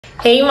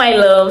Hey my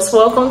loves,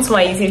 welcome to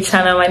my YouTube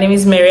channel. My name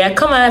is Mary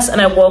AKARA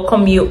and I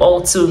welcome you all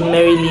to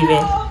Merry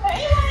Living.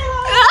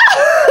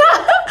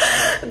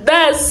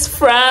 That's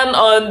Fran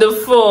on the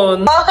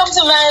phone. Welcome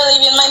to Merry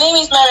Living. My name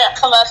is Mary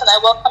AKARA and I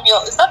welcome you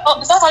all. Is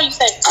that how you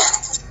say it?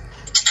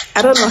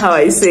 I don't know how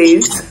I say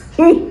it.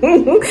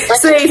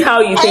 Say it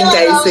how you think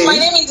I say it. My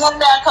name is Mary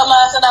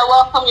AKARA and I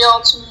welcome you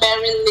all to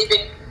Merry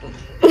Living.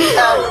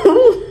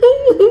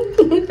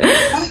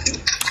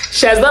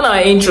 She has done our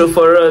intro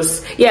for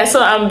us. Yeah,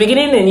 so I'm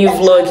beginning a new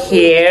vlog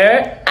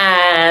here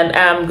and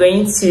I'm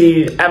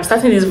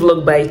starting this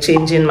vlog by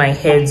changing my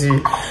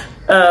hairdo.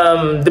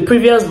 The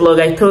previous vlog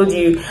I told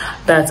you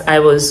that I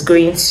was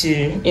going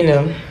to,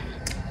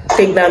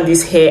 take down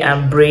this hair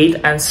and braid,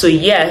 and so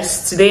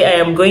yes, today I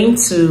am going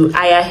to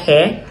AKARA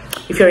Hair.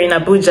 If you're in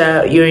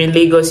Abuja, you're in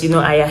Lagos, you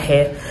know AKARA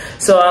Hair.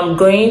 So I'm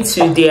going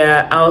to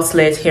their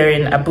outlet here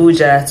in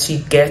Abuja to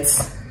get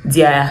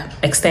their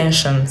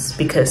extensions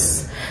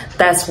because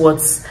that's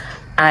what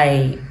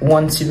I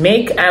want to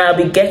make, and I'll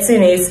be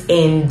getting it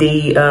in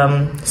the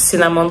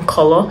cinnamon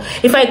color.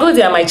 If I go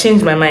there, I might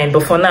change my mind,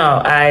 but for now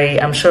I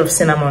am sure of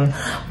cinnamon.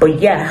 But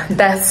yeah,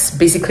 that's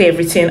basically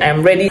everything.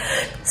 I'm ready,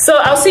 so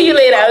I'll see you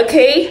later.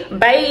 Okay,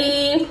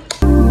 bye.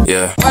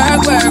 Yeah.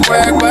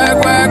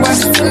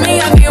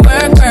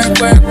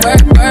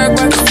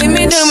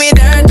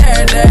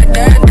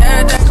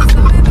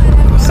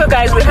 So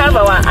guys, we have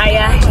our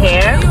AKARA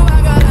hair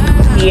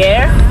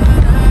here.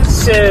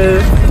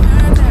 So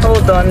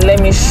hold on,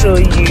 let me show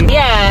you.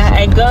 Yeah,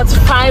 I got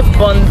 5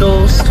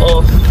 bundles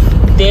of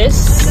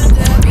this.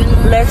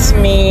 Let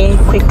me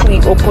quickly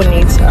open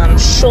it and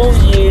show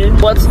you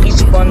what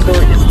each bundle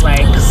is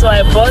like. So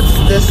I bought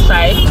this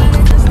type.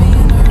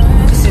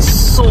 This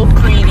is so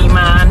pretty,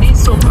 man.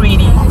 It's so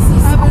pretty.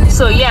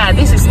 So yeah,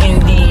 this is in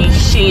the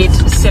shade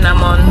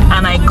cinnamon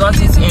and I got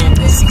it in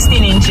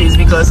 16 inches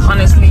because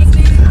honestly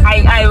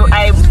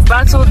I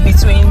battled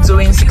between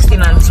doing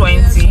 16 and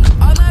 20,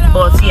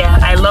 but yeah,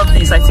 I love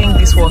this. I think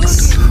this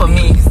works for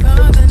me.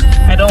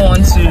 I don't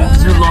want to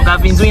do long.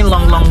 I've been doing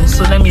long,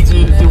 so let me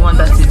do the one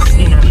that is,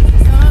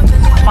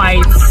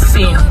 quite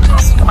thin.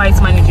 It's quite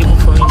manageable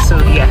for me. So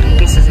yeah,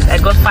 this is it. I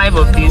got 5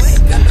 of these,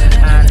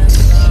 and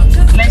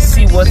let's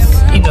see what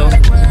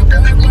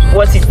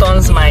what it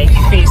turns my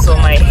face or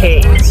my hair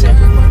into.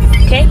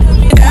 Okay.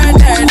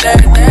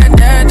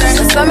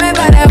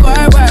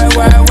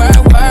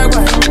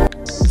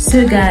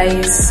 So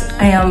guys,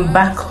 I am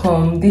back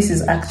home. This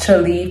is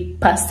actually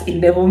past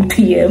 11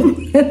 p.m.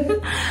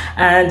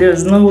 and there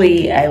was no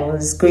way I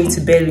was going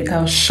to bed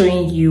without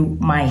showing you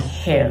my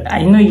hair.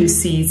 I know you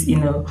see it,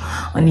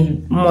 on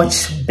a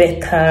much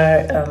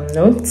better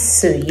note.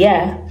 So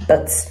yeah,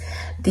 but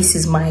this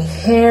is my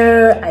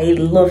hair. I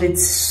love it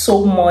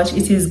so much.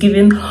 It is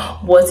giving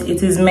what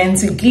it is meant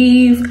to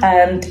give,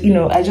 and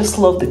I just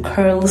love the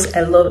curls.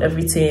 I love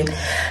everything.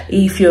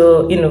 If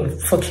you're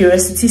for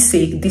curiosity's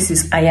sake, this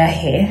is AKARA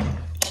hair.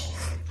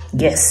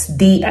 Yes,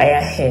 the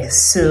AKARA hair.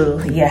 So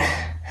yeah,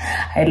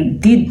 I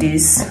did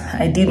this.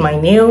 I did my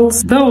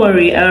nails. Don't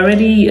worry, I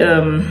already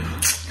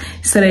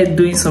started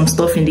doing some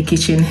stuff in the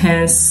kitchen,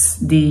 hence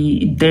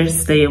the dirt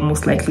that you're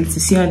most likely to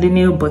see on the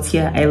nail. But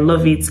yeah, I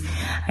love it.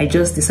 I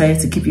just decided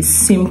to keep it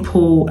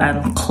simple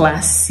and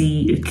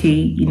classy.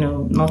 Okay,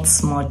 not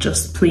smart,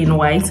 just plain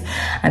white.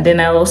 And then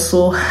I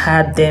also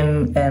had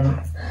them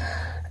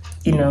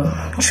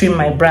trim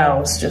my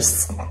brows,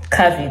 just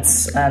carve it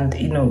and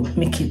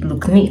make it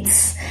look neat.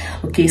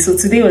 Okay, so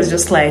today was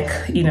just like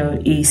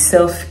a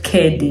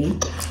self-care day.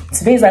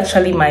 Today is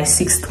actually my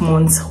 6th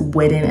month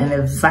wedding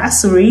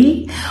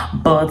anniversary,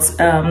 but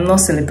no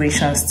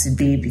celebrations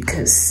today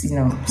because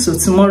so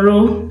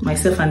tomorrow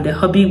myself and the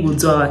hubby will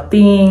do our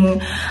thing.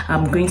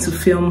 I'm going to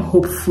film,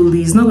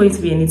 hopefully. It's not going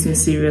to be anything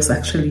serious,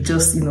 actually,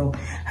 just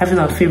having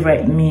our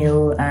favorite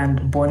meal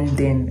and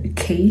bonding.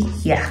 Okay,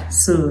 yeah,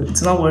 so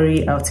do not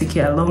worry, I'll take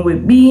you along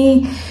with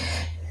me.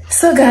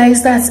 So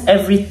guys, that's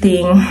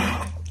everything.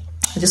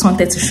 I just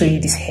wanted to show you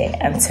this hair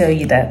and tell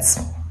you that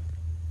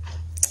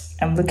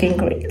I'm looking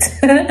great.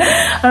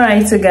 All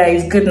right, so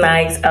guys, good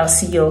night. I'll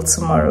see you all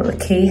tomorrow.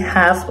 Okay,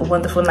 have a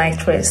wonderful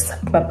night rest.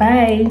 Bye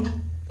bye.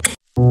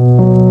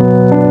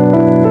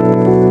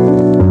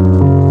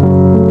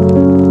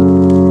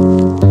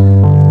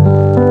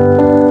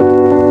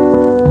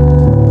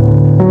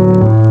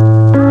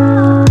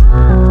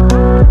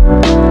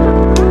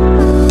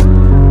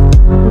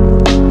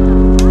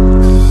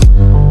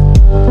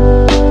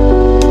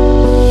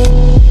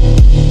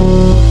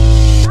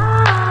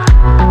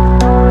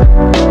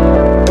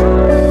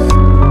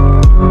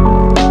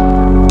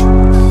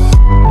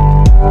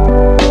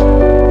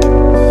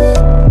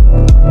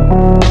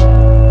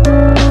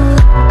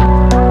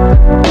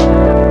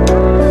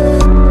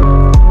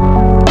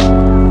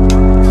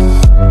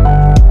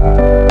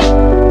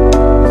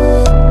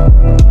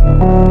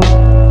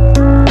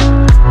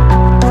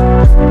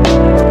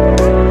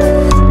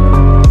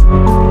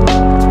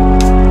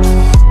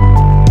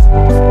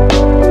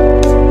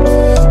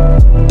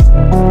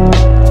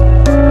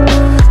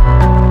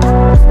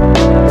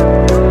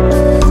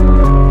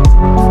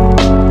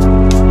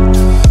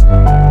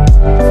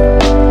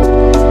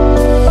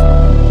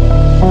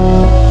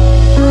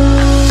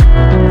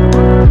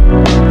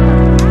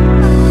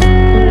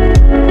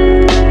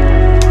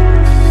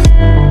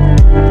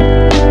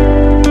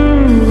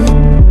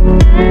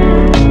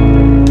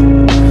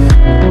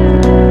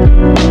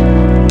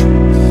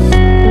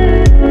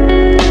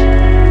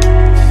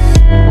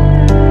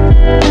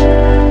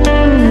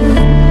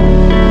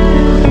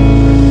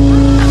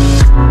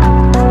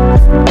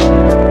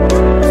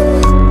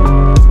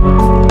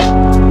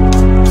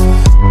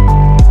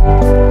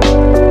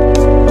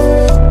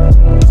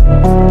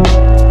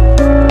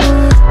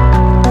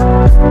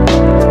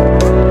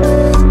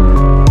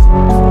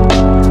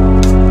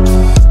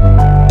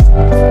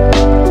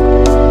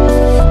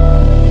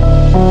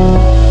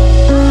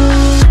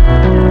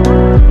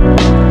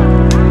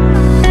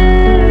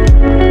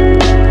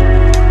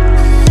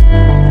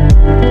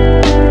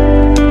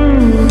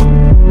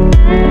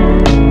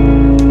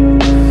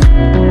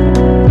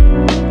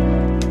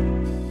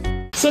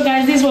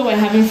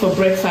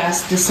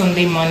 this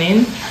Sunday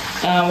morning.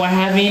 We're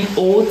having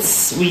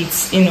oats with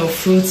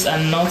fruits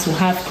and nuts. We'll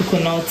have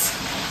coconut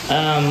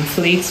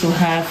flakes, we'll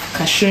have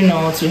cashew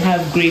nuts, we'll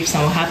have grapes,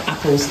 and we'll have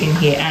apples in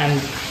here,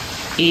 and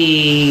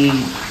a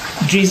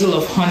drizzle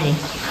of honey.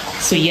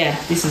 So yeah,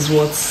 this is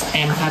what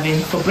I'm having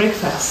for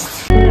breakfast.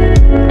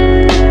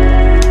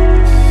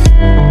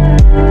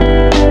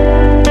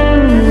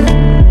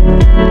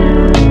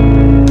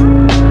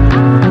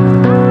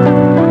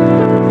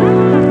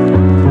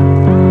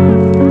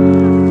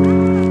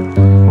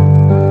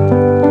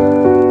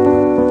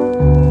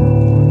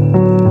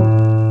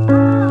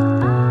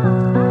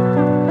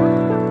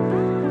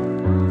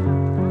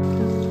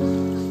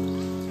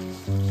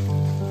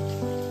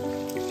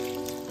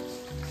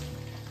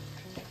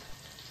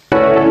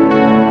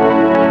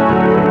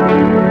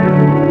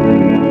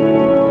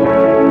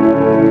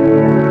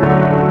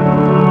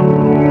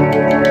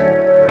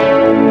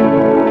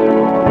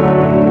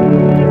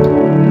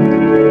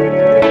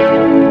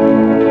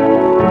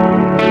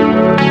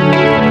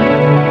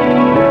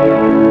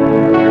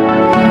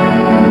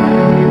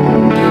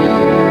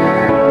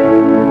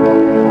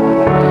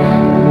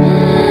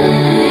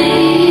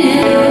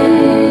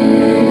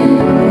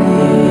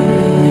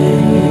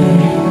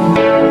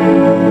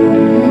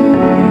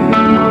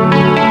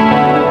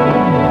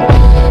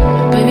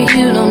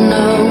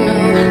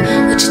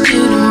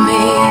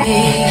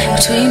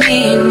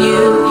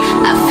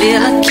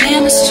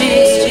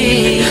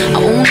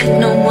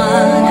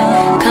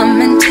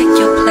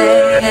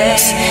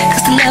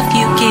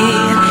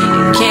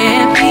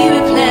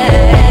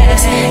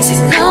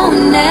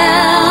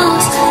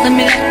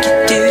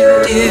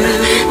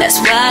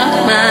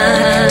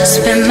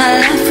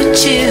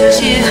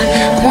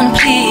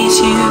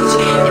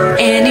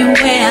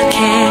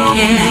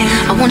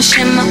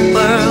 Share my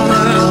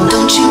world,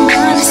 don't you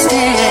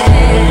understand?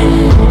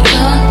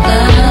 Your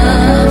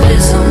love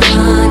is a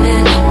 1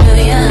 in a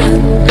million.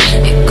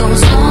 It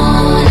goes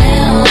on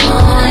and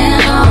on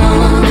and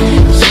on.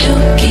 You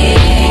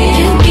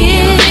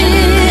give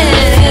all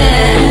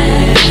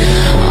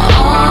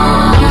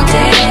day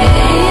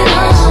long.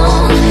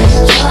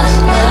 Your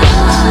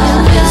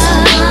love is a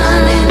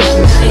 1 in a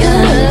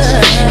million.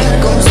 It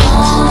goes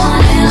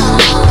on and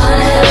on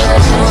and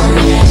on.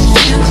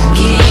 You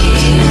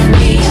give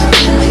me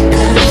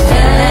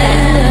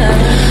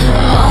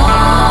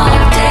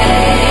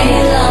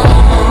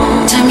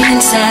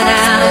inside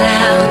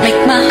out,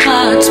 make my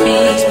heart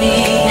beat.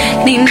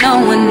 Need no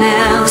one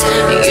else,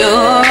 you're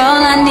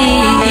all I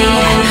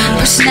need.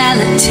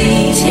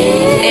 Personality,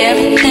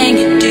 everything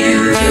you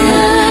do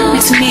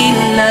makes me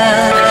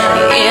love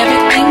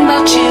everything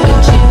about you.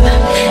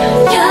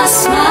 Your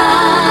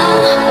smile,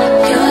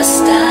 your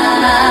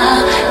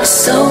style is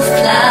so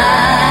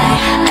fly,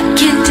 I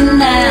can't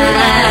deny.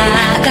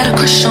 I got a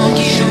crush on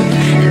you,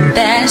 and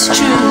that's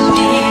true,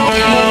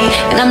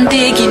 and I'm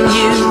digging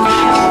you.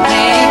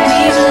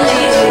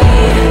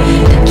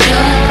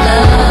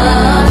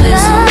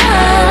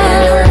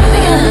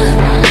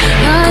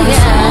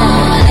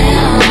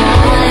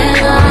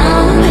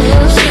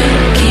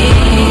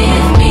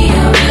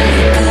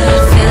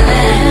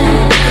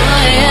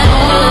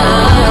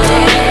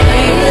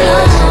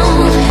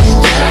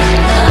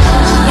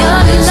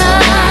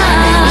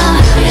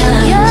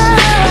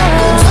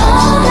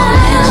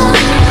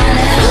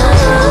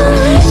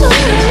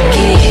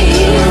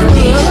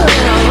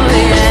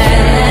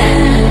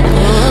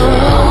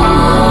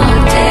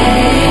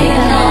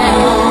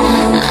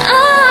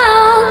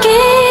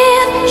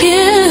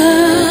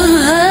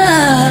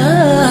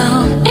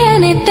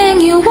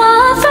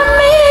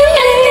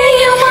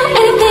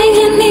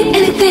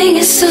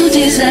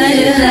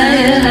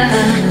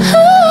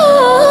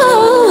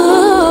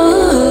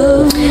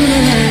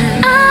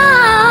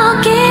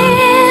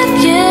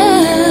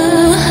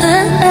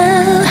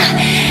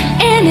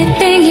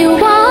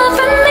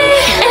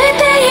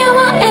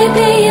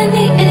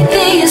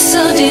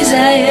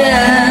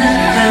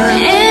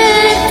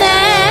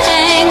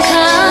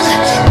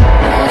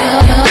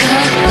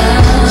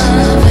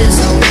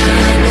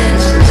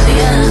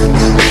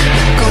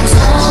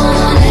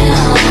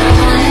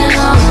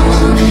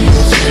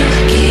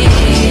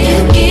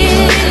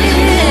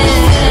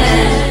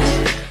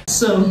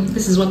 So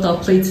this is what our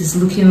plate is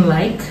looking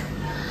like.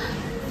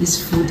 This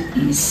food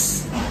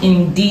is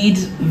indeed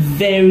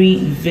very,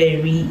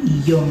 very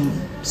yum.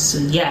 So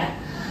yeah,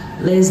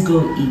 let's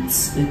go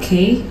eat.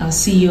 Okay, I'll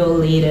see you all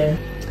later.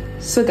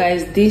 So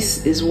guys,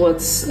 this is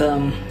what's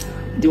the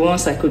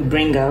ones I could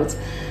bring out.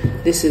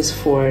 This is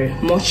for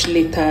much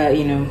later,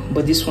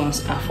 but these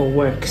ones are for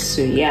work.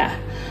 So yeah,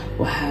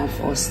 we'll have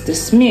us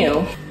this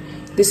meal.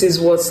 This is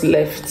what's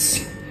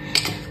left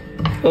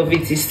of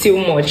it. Is still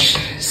much,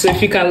 so if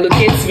you can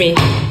locate me,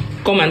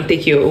 come and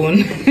take your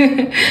own.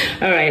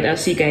 All right, I'll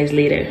see you guys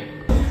later.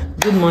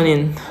 Good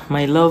morning,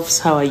 my loves.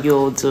 How are you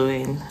all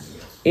doing?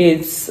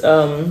 It's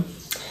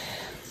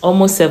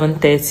almost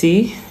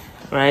 7:30,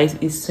 right?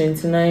 It's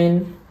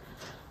 29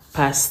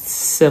 past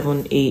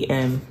 7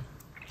 a.m.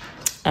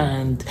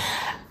 and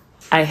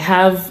I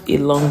have a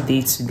long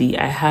day today.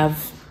 I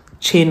have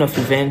chain of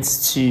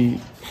events to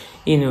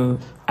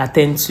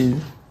attend to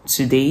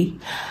today,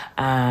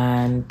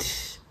 and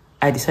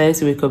I decided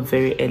to wake up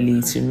very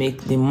early to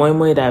make the moi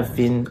moi that I've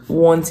been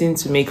wanting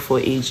to make for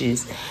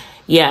ages.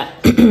 Yeah,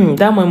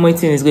 that moi moi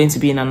thing is going to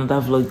be in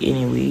another vlog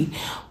anyway,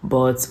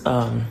 but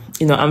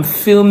you know, I'm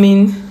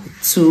filming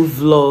 2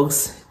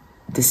 vlogs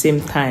the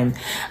same time,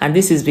 and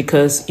this is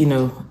because, you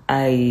know,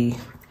 I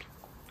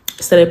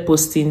started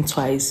posting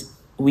twice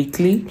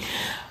weekly.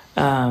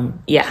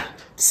 Yeah,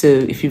 so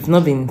if you've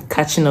not been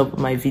catching up with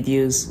my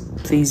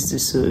videos, please do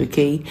so,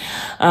 okay?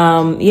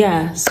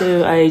 Yeah,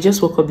 so I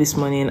just woke up this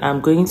morning.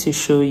 I'm going to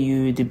show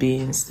you the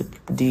beans,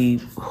 the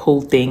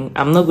whole thing.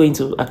 I'm not going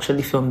to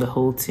actually film the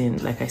whole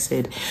thing. Like I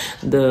said,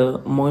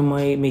 the moi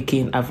moi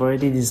making, I've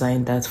already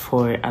designed that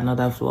for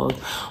another vlog,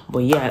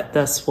 but yeah,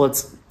 that's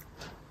what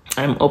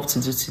I'm up to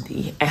do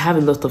today. I have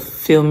a lot of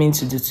filming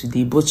to do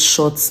today, both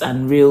shorts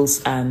and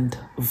reels and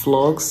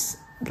vlogs.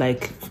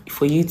 Like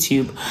for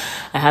YouTube,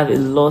 I have a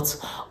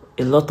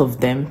lot of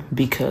them,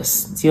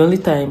 because the only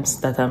times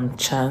that I'm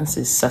chance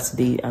is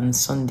Saturday and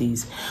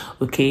Sundays.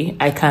 Okay,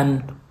 I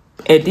can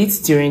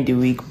edit during the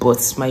week,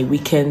 but my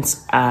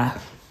weekends are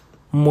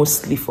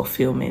mostly for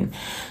filming.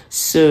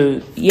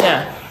 So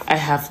yeah, I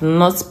have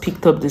not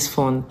picked up this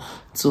phone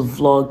to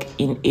vlog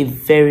in a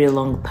very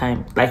long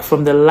time. Like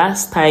from the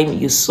last time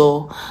you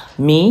saw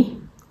me,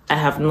 I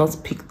have not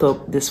picked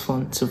up this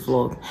phone to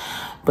vlog,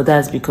 but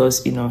that's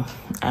because, you know,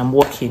 I'm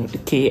working.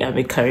 Okay, I'm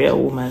a career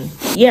woman.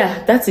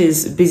 Yeah, that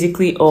is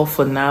basically all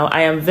for now.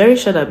 I am very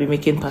sure that I'll be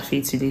making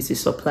parfait today to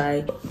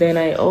supply. Then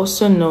I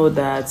also know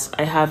that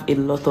I have a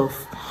lot of,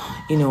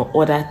 you know,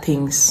 other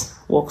things,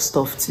 work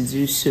stuff to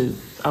do, so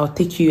I'll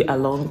take you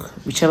along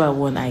whichever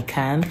one I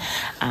can,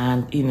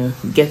 and, you know,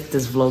 get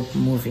this vlog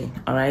moving.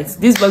 All right,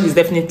 this vlog is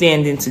definitely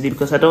ending today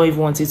because I don't even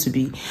want it to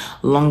be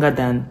longer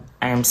than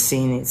I am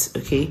seeing it.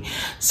 Okay,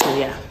 so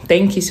yeah,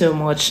 thank you so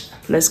much.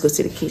 Let's go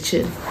to the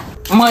kitchen.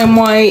 Moi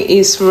moi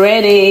is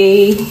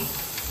ready.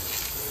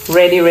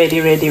 Ready.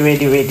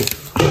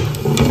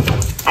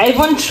 I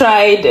even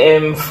tried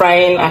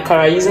frying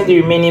akara, using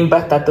the remaining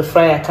batter to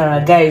fry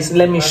akara. Guys,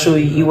 let me show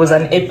you. It was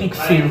an epic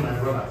fail.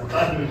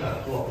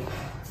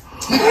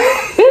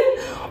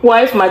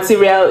 Wife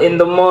material in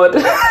the mud.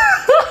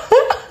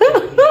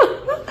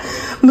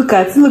 look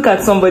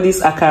at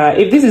somebody's akara.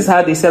 If this is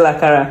how they sell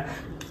akara,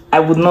 I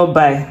would not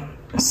buy.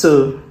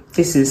 So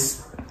this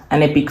is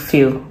an epic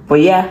fail.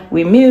 But yeah,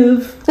 we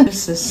move.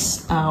 This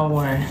is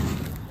our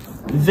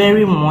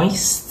very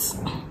moist.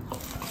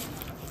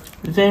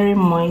 It's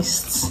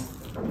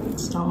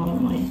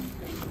not my.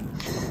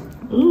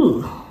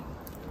 Ooh.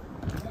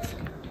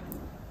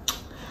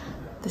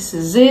 This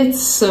is it.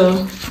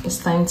 So it's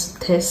time to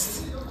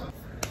test.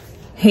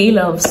 Hey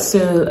loves,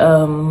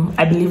 so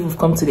I believe we've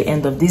come to the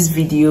end of this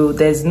video.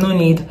 There's no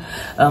need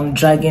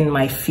dragging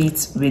my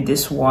feet with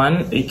this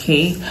one.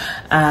 Okay,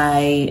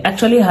 I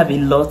actually have a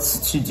lot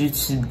to do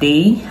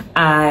today.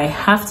 I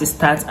have to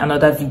start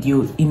another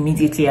video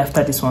immediately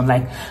after this one,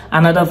 like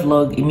another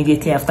vlog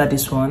immediately after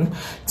this one,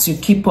 to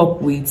keep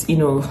up with, you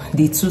know,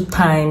 the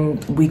 2-time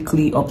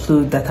weekly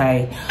upload that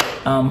I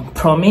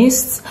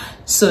promised.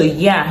 So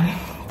yeah,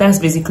 that's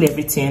basically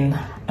everything.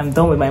 I'm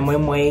done with my moi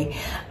moi,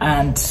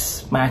 and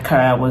my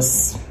akara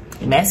was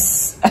a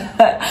mess.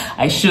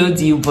 I showed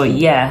you, but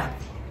yeah,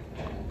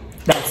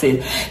 that's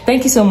it.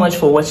 Thank you so much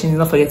for watching.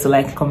 Don't forget to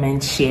like,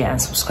 comment, share,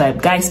 and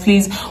subscribe. Guys,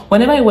 please,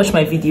 whenever you watch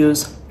my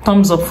videos,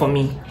 thumbs up for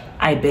me.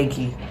 I beg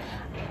you,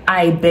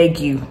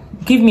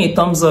 give me a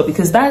thumbs up,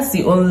 because that's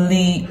the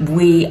only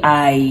way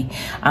I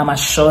am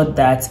assured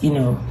that, you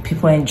know,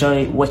 people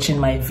enjoy watching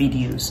my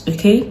videos.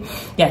 Okay,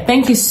 yeah,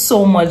 thank you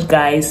so much,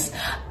 guys.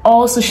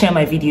 Also share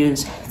my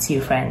videos to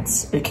your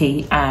friends.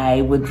 Okay,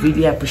 I would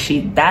really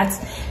appreciate that.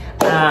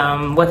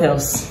 What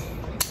else?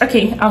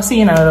 Okay, I'll see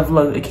you in another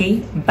vlog.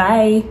 Okay,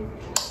 bye.